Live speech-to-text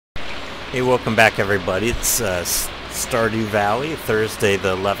Hey, welcome back everybody. It's Stardew Valley, Thursday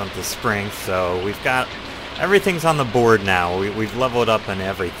the 11th of spring, so we've got everything's on the board now. We've leveled up in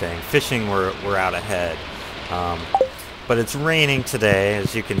everything. Fishing, we're out ahead. But it's raining today,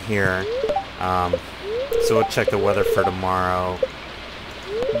 as you can hear. So we'll check the weather for tomorrow.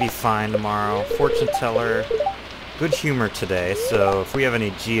 Be fine tomorrow. Fortune teller, good humor today, so if we have any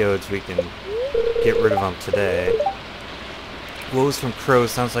geodes we can get rid of them today. Woes from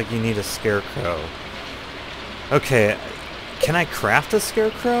crows, sounds like you need a scarecrow. Okay, can I craft a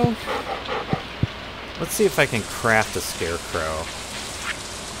scarecrow? Let's see if I can craft a scarecrow.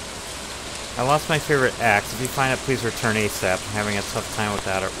 I lost my favorite axe. If you find it, please return ASAP. I'm having a tough time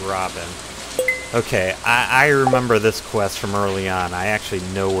without it, Robin. Okay, I remember this quest from early on. I actually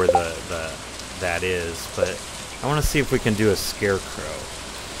know where that is, but I want to see if we can do a scarecrow.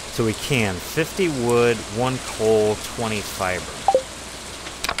 So we can. 50 wood, 1 coal, 20 fiber.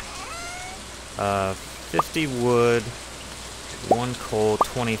 50 wood, 1 coal,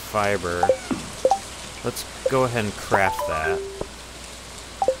 20 fiber. Let's go ahead and craft that.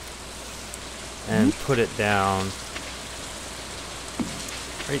 And put it down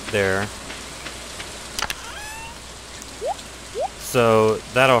right there. So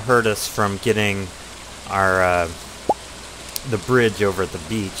that'll hurt us from getting our the bridge over at the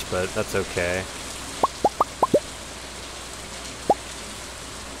beach, but that's okay.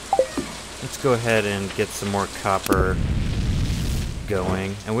 Let's go ahead and get some more copper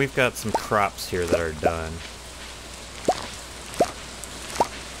going. And we've got some crops here that are done.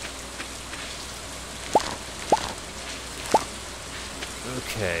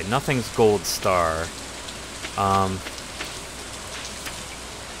 Okay, nothing's gold star.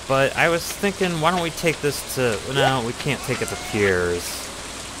 But I was thinking, why don't we take this to... No, we can't take it to Pierre's.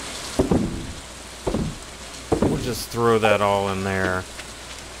 We'll just throw that all in there.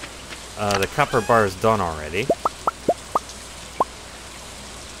 The copper bar is done already.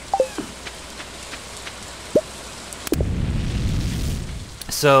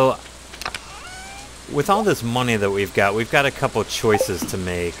 So, with all this money that we've got a couple choices to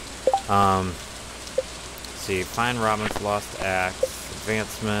make. Let's see, find Robin's lost axe.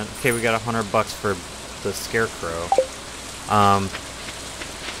 Advancement. Okay, we got $100 for the scarecrow.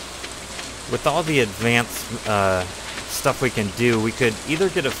 With all the advanced stuff we can do, we could either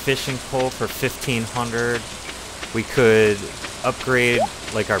get a fishing pole for 1,500. We could upgrade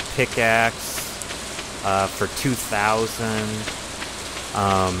like our pickaxe for 2,000.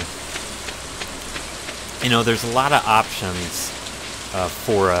 You know, there's a lot of options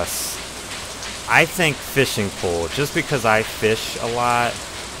for us. I think fishing pole, just because I fish a lot,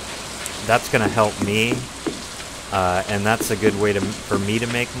 that's going to help me. And that's a good way for me to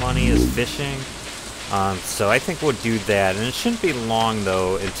make money, is fishing. So I think we'll do that. And it shouldn't be long,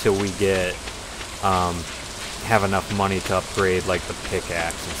 though, until we get have enough money to upgrade, like, the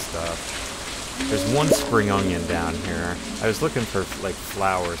pickaxe and stuff. There's one spring onion down here. I was looking for, like,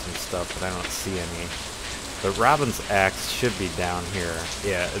 flowers and stuff, but I don't see any. But Robin's axe should be down here.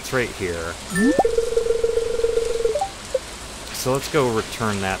 Yeah, it's right here. So let's go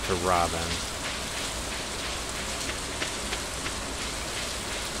return that to Robin.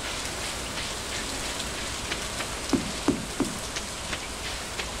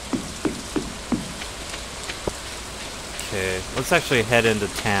 Okay, let's actually head into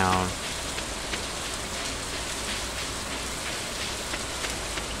town.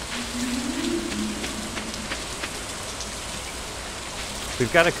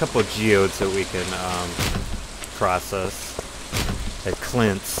 We've got a couple geodes that we can process at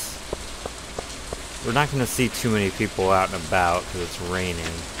Clint's. We're not going to see too many people out and about because it's raining.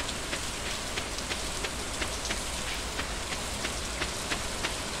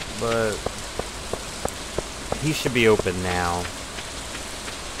 But he should be open now.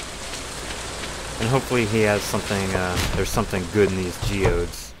 And hopefully he has something, there's something good in these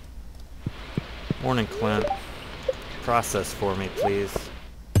geodes. Morning, Clint. Process for me, please.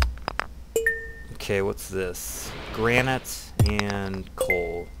 Okay, what's this? Granite and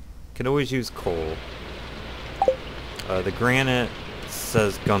coal. Can always use coal. The granite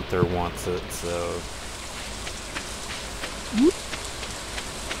says Gunther wants it, so...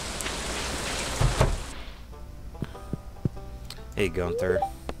 Hey, Gunther.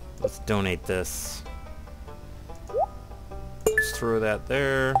 Let's donate this. Just throw that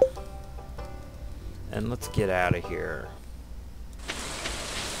there. And let's get out of here.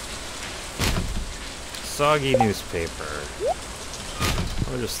 Soggy newspaper.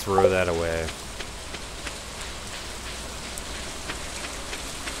 We'll just throw that away.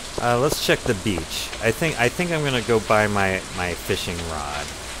 Let's check the beach. I think I'm gonna go buy my fishing rod.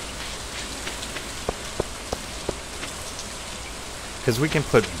 Because we can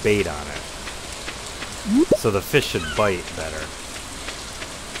put bait on it. So the fish should bite better.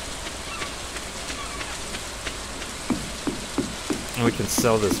 And we can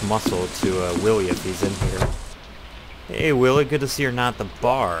sell this mussel to Willie if he's in here. Hey Willie, good to see you're not at the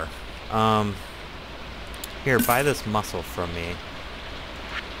bar. Here, buy this mussel from me.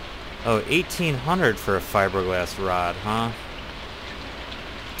 Oh, 1,800 for a fiberglass rod, huh?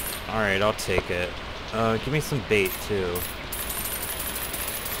 Alright, I'll take it. Give me some bait, too.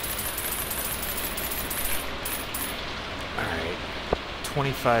 Alright.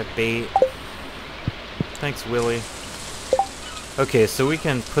 25 bait. Thanks, Willie. Okay, so we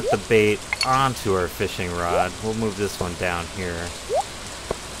can put the bait onto our fishing rod. We'll move this one down here.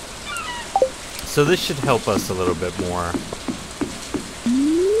 So this should help us a little bit more.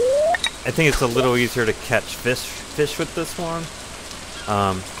 I think it's a little easier to catch fish with this one.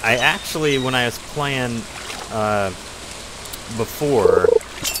 I actually, when I was playing before,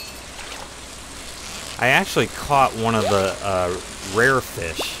 I actually caught one of the rare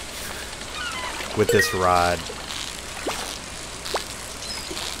fish with this rod.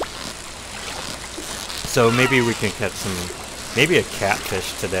 So maybe we can catch maybe a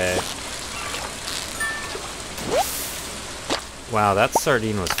catfish today. Wow, that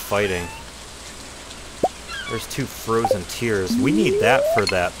sardine was fighting. There's 2 frozen tears. We need that for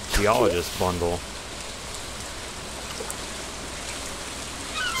that geologist bundle.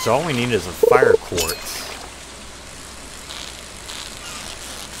 So all we need is a fire quartz.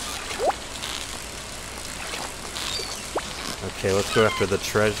 Okay, let's go after the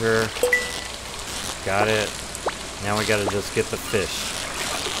treasure. Got it. Now we gotta just get the fish.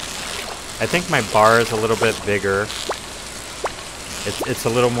 I think my bar is a little bit bigger. It's a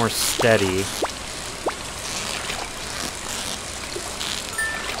little more steady.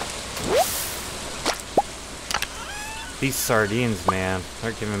 These sardines, man,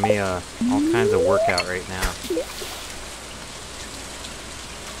 they're giving me all kinds of workout right now.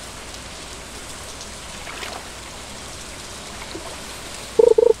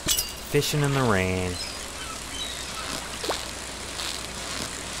 Fishing in the rain.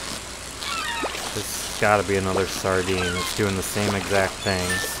 This has got to be another sardine. It's doing the same exact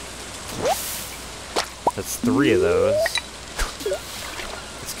things. That's 3 of those.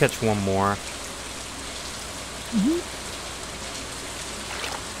 Let's catch one more.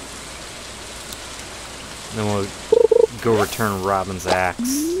 Then we'll go return Robin's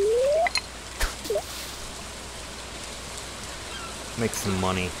axe. Make some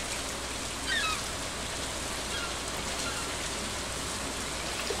money.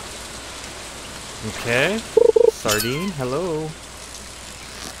 Okay. Sardine, hello.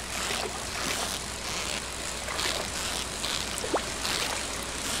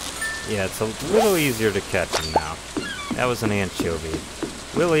 Yeah, it's a little easier to catch him now. That was an anchovy.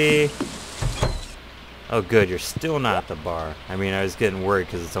 Willie! Oh good, you're still not at the bar. I mean, I was getting worried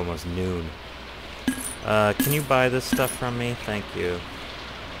because it's almost noon. Can you buy this stuff from me? Thank you.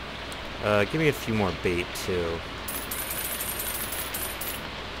 Give me a few more bait, too.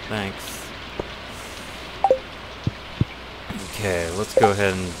 Thanks. Okay, let's go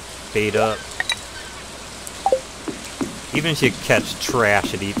ahead and bait up. Even if you catch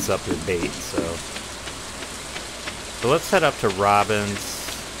trash, it eats up your bait, so... So let's head up to Robin's.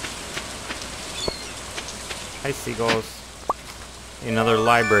 Hi, seagulls. Another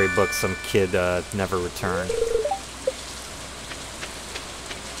library book some kid never returned.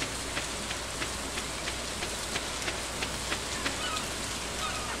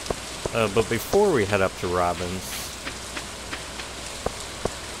 But before we head up to Robin's,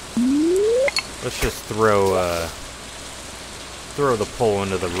 let's just throw the pole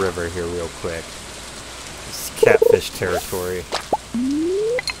into the river here real quick. This is catfish territory.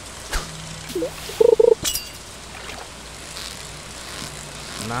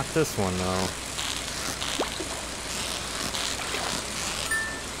 Not this one, though.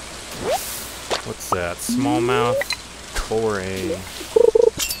 What's that? Smallmouth? Boring.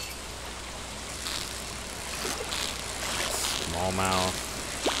 Smallmouth.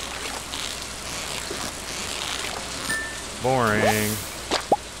 Boring.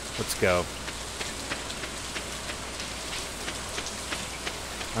 Let's go.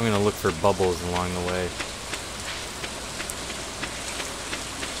 I'm gonna look for bubbles along the way.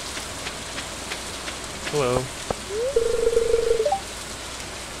 Hello.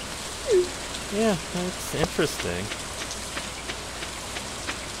 Yeah, that's interesting.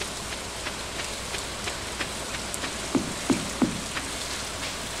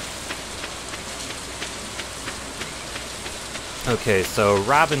 Okay, so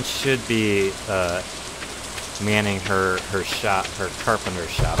Robin should be manning her shop, her carpenter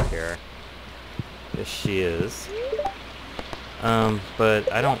shop here. Yes, she is.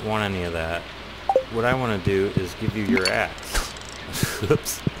 But I don't want any of that. What I want to do is give you your axe.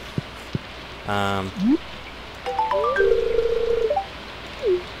 Oops.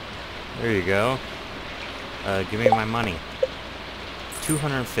 There you go. Give me my money.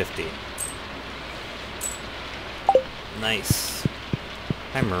 250. Nice.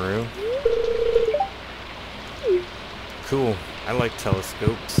 Hi, Maru. Cool. I like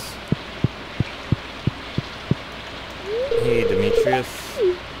telescopes. Hey, Demetrius.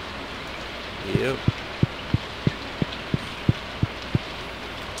 Yep.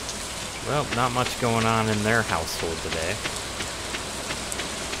 Well, not much going on in their household today.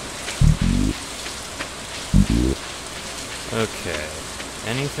 Okay.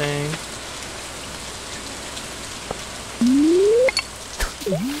 Anything?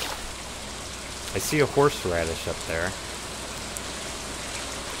 I see a horseradish up there.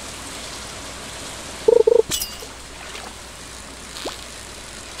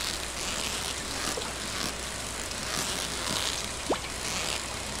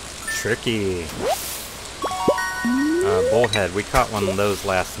 Tricky. Bullhead. We caught one of those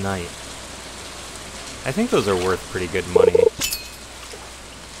last night. I think those are worth pretty good money.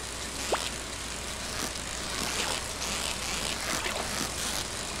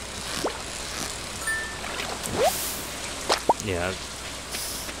 Yeah,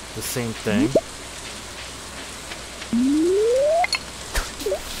 the same thing.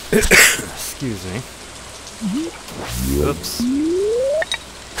 Excuse me. Oops.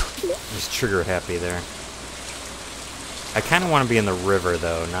 Just trigger happy there. I kind of want to be in the river,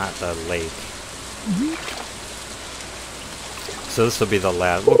 though, not the lake. So this will be the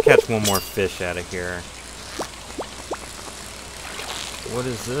last. We'll catch one more fish out of here. What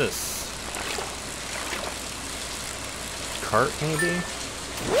is this? Cart, maybe?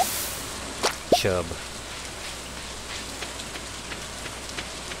 Chub.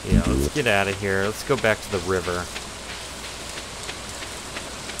 Yeah, let's get out of here. Let's go back to the river.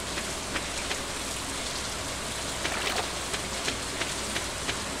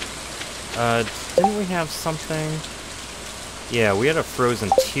 Didn't we have something? Yeah, we had a frozen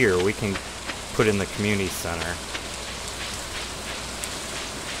tear we can put in the community center.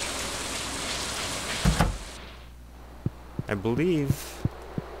 I believe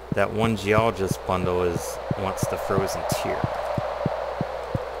that one geologist bundle wants the frozen tear.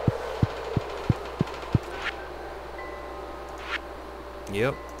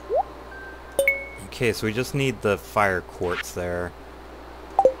 Yep. Okay, so we just need the fire quartz there.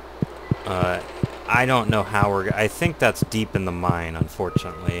 I don't know how I think that's deep in the mine,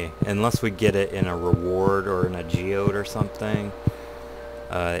 unfortunately. Unless we get it in a reward or in a geode or something.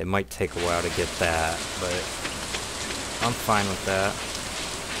 It might take a while to get that, but I'm fine with that.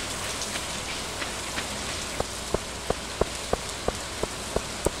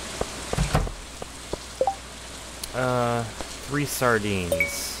 Three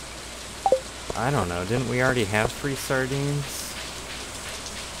sardines. I don't know, didn't we already have 3 sardines?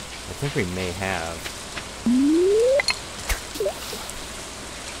 I think we may have.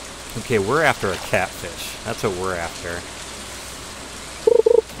 Okay, we're after a catfish. That's what we're after.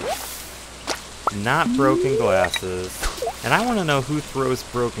 Not broken glasses. And I want to know who throws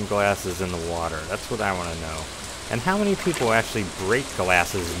broken glasses in the water. That's what I want to know. And how many people actually break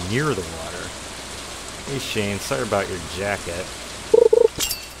glasses near the water. Hey Shane, sorry about your jacket.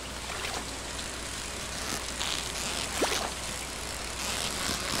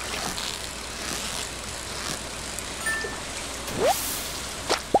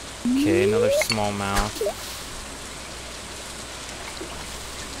 Okay, another smallmouth.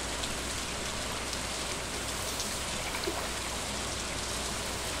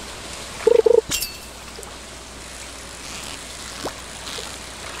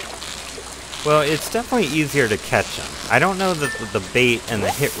 Well, it's definitely easier to catch them. I don't know that the bait and the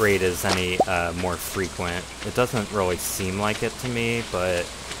hit rate is any more frequent. It doesn't really seem like it to me, but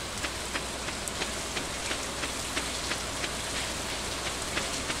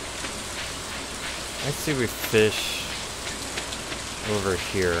I see we fish over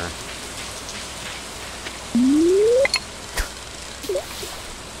here.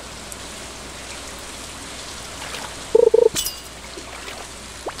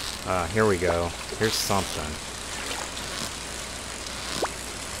 Here we go. Here's something.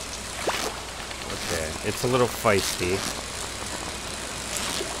 Okay, it's a little feisty.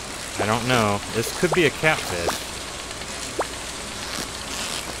 I don't know. This could be a catfish.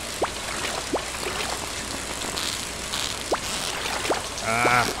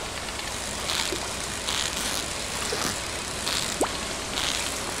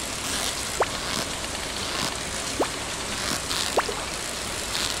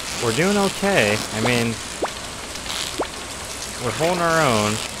 we're doing okay. I mean, we're holding our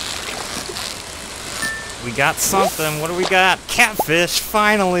own. We got something. What do we got? Catfish,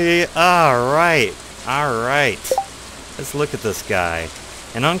 finally. Alright. Alright. Let's look at this guy.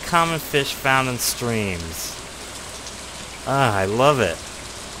 An uncommon fish found in streams. I love it.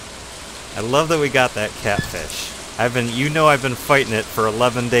 I love that we got that catfish. I've been fighting it for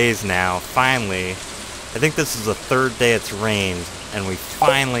 11 days now. Finally. I think this is the 3rd day it's rained, and we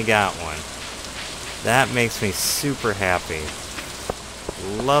finally got one. That makes me super happy.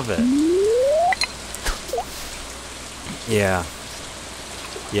 Love it. Yeah.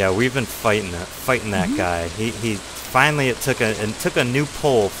 Yeah, we've been fighting that guy. He finally it took a new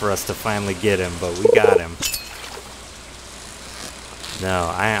pull for us to finally get him, but we got him.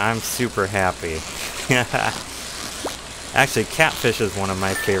 No, I'm super happy. Actually, catfish is one of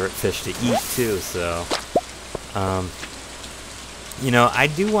my favorite fish to eat too, so you know, I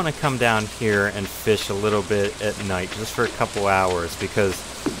do want to come down here and fish a little bit at night, just for a couple hours, because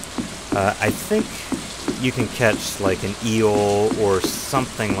I think you can catch like an eel or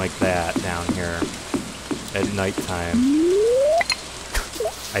something like that down here at nighttime.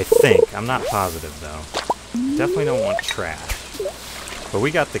 I think. I'm not positive though. Definitely don't want trash. But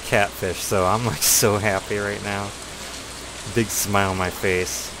we got the catfish, so I'm like so happy right now. Big smile on my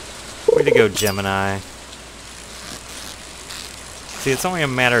face. Way to go, Gemini. See, it's only a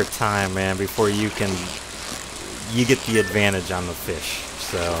matter of time, man, before you get the advantage on the fish.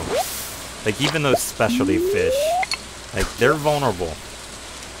 So, like, even those specialty fish, like, they're vulnerable.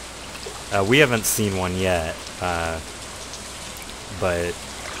 We haven't seen one yet, but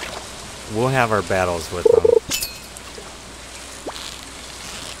we'll have our battles with them.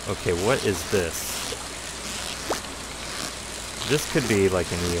 Okay, what is this? This could be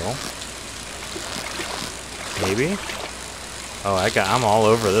like an eel. Maybe? Oh, I'm all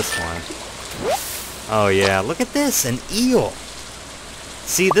over this one. Oh yeah, look at this, an eel.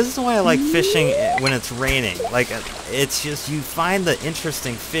 See, this is why I like fishing when it's raining. Like, it's just, you find the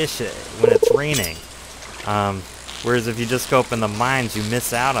interesting fish when it's raining. Whereas if you just go up in the mines, you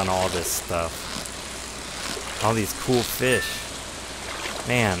miss out on all this stuff. All these cool fish.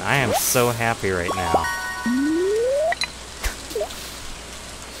 Man, I am so happy right now.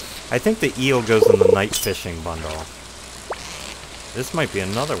 I think the eel goes in the night fishing bundle. This might be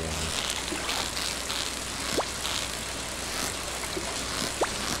another one.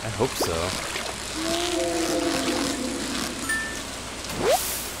 I hope so.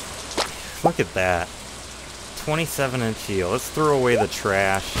 Look at that. 27-inch eel. Let's throw away the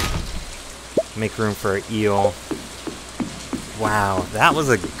trash. Make room for an eel. Wow, that was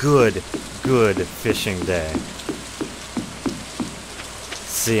a good fishing day.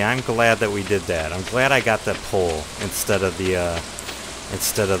 See, I'm glad that we did that. I'm glad I got that pole instead of the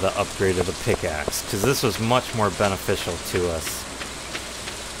upgrade of the pickaxe, because this was much more beneficial to us.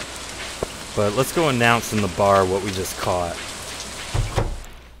 But let's go announce in the bar what we just caught.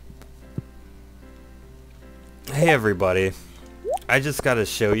 Hey everybody, I just got to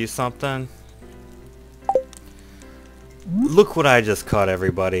show you something. Look what I just caught,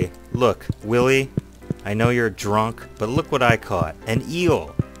 everybody. Look, Willie, I know you're drunk, but look what I caught. An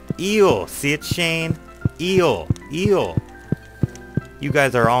eel. Eel. See it, Shane? Eel. Eel. You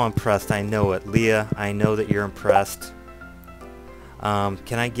guys are all impressed. I know it. Leah, I know that you're impressed. Can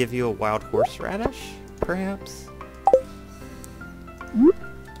I give you a wild horseradish, perhaps?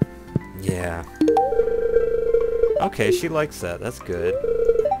 Yeah. Okay, she likes that. That's good.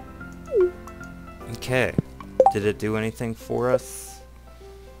 Okay. Did it do anything for us?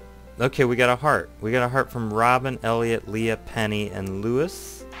 Okay, we got a heart. We got a heart from Robin, Elliot, Leah, Penny, and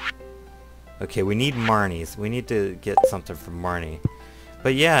Lewis. Okay, we need Marnie's. We need to get something from Marnie.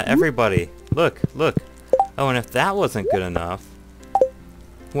 But yeah, everybody, look, look. Oh, and if that wasn't good enough,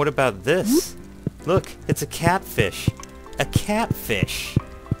 what about this? Look, it's a catfish. A catfish.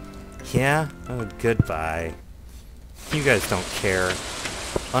 Yeah? Oh, goodbye. You guys don't care.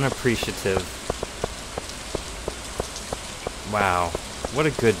 Unappreciative. Wow. What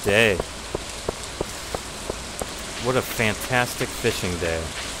a good day. What a fantastic fishing day.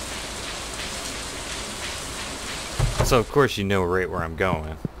 So, of course, you know right where I'm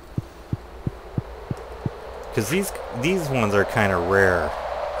going. Because these ones are kind of rare.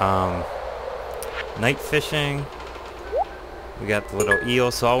 Night fishing. We got the little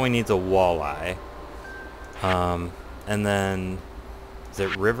eel, so all we need is a walleye. And then, is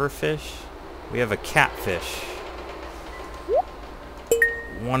it river fish? We have a catfish.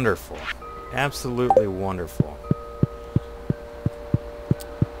 Wonderful. Absolutely wonderful.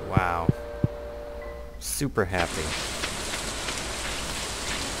 Wow. Super happy.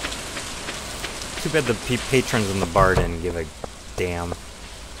 Too bad the patrons in the bar didn't give a damn.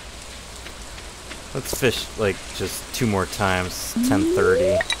 Let's fish, like, just 2 more times,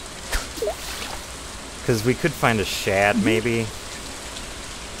 10:30. Because we could find a shad, maybe.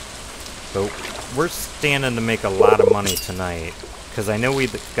 But we're standing to make a lot of money tonight. Because I know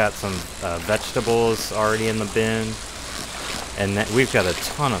we've got some vegetables already in the bin. And we've got a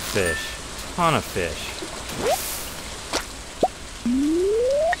ton of fish. Ton of fish.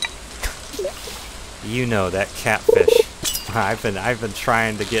 You know that catfish. I've been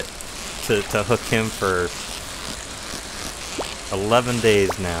trying to get to hook him for 11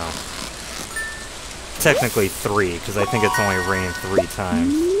 days now. Technically 3, because I think it's only rained 3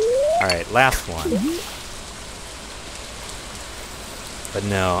 times. Alright, last one. But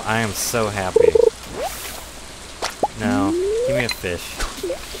no, I am so happy. No, give me a fish.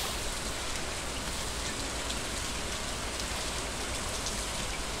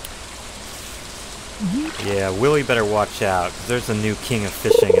 Yeah, Willie better watch out, because there's a new king of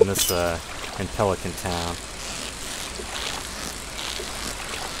fishing in this, in Pelican Town.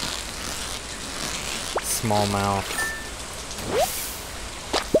 Smallmouth.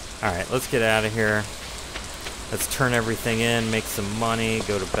 Alright, let's get out of here. Let's turn everything in, make some money,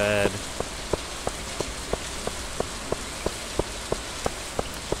 go to bed.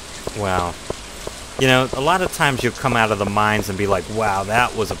 Wow. You know, a lot of times you'll come out of the mines and be like, wow,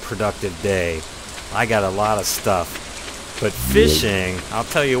 that was a productive day. I got a lot of stuff. But fishing, I'll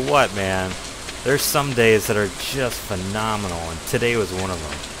tell you what, man. There's some days that are just phenomenal, and today was one of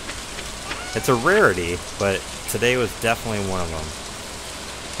them. It's a rarity, but today was definitely one of them.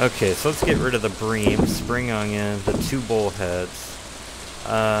 Okay, so let's get rid of the bream, spring onion, the 2 bullheads.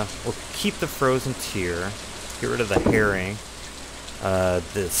 We'll keep the frozen tear. Get rid of the herring.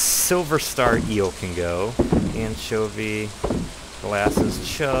 The silver star eel can go. Anchovy, glasses,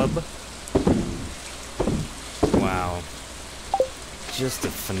 chub. Wow. Just a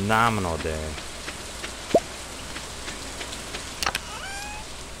phenomenal day.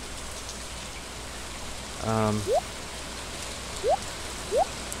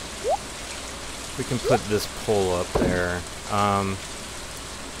 We can put this pole up there.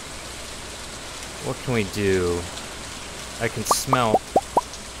 What can we do? I can smelt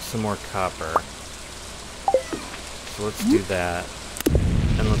some more copper. So let's do that.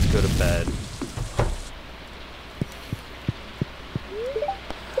 And let's go to bed.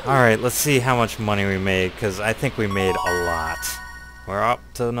 Alright, let's see how much money we made, because I think we made a lot. We're up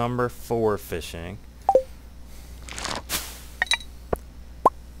to number 4 fishing.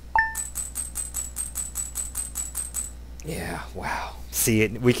 Yeah, wow. See,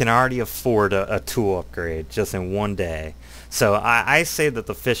 we can already afford a tool upgrade just in one day. So I say that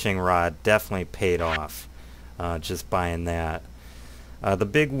the fishing rod definitely paid off, just buying that. The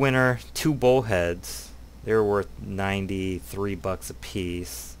big winner, 2 bullheads. They were worth 93 bucks a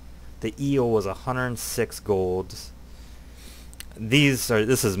piece. The eel was 106 golds. This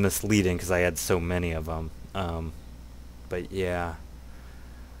is misleading because I had so many of them. But yeah.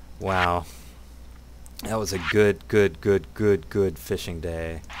 Wow. That was a good fishing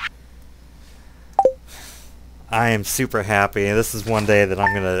day. I am super happy. This is one day that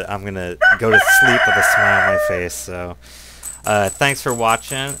I'm gonna go to sleep with a smile on my face. So, thanks for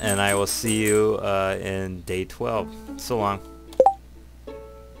watching, and I will see you in day 12. So long.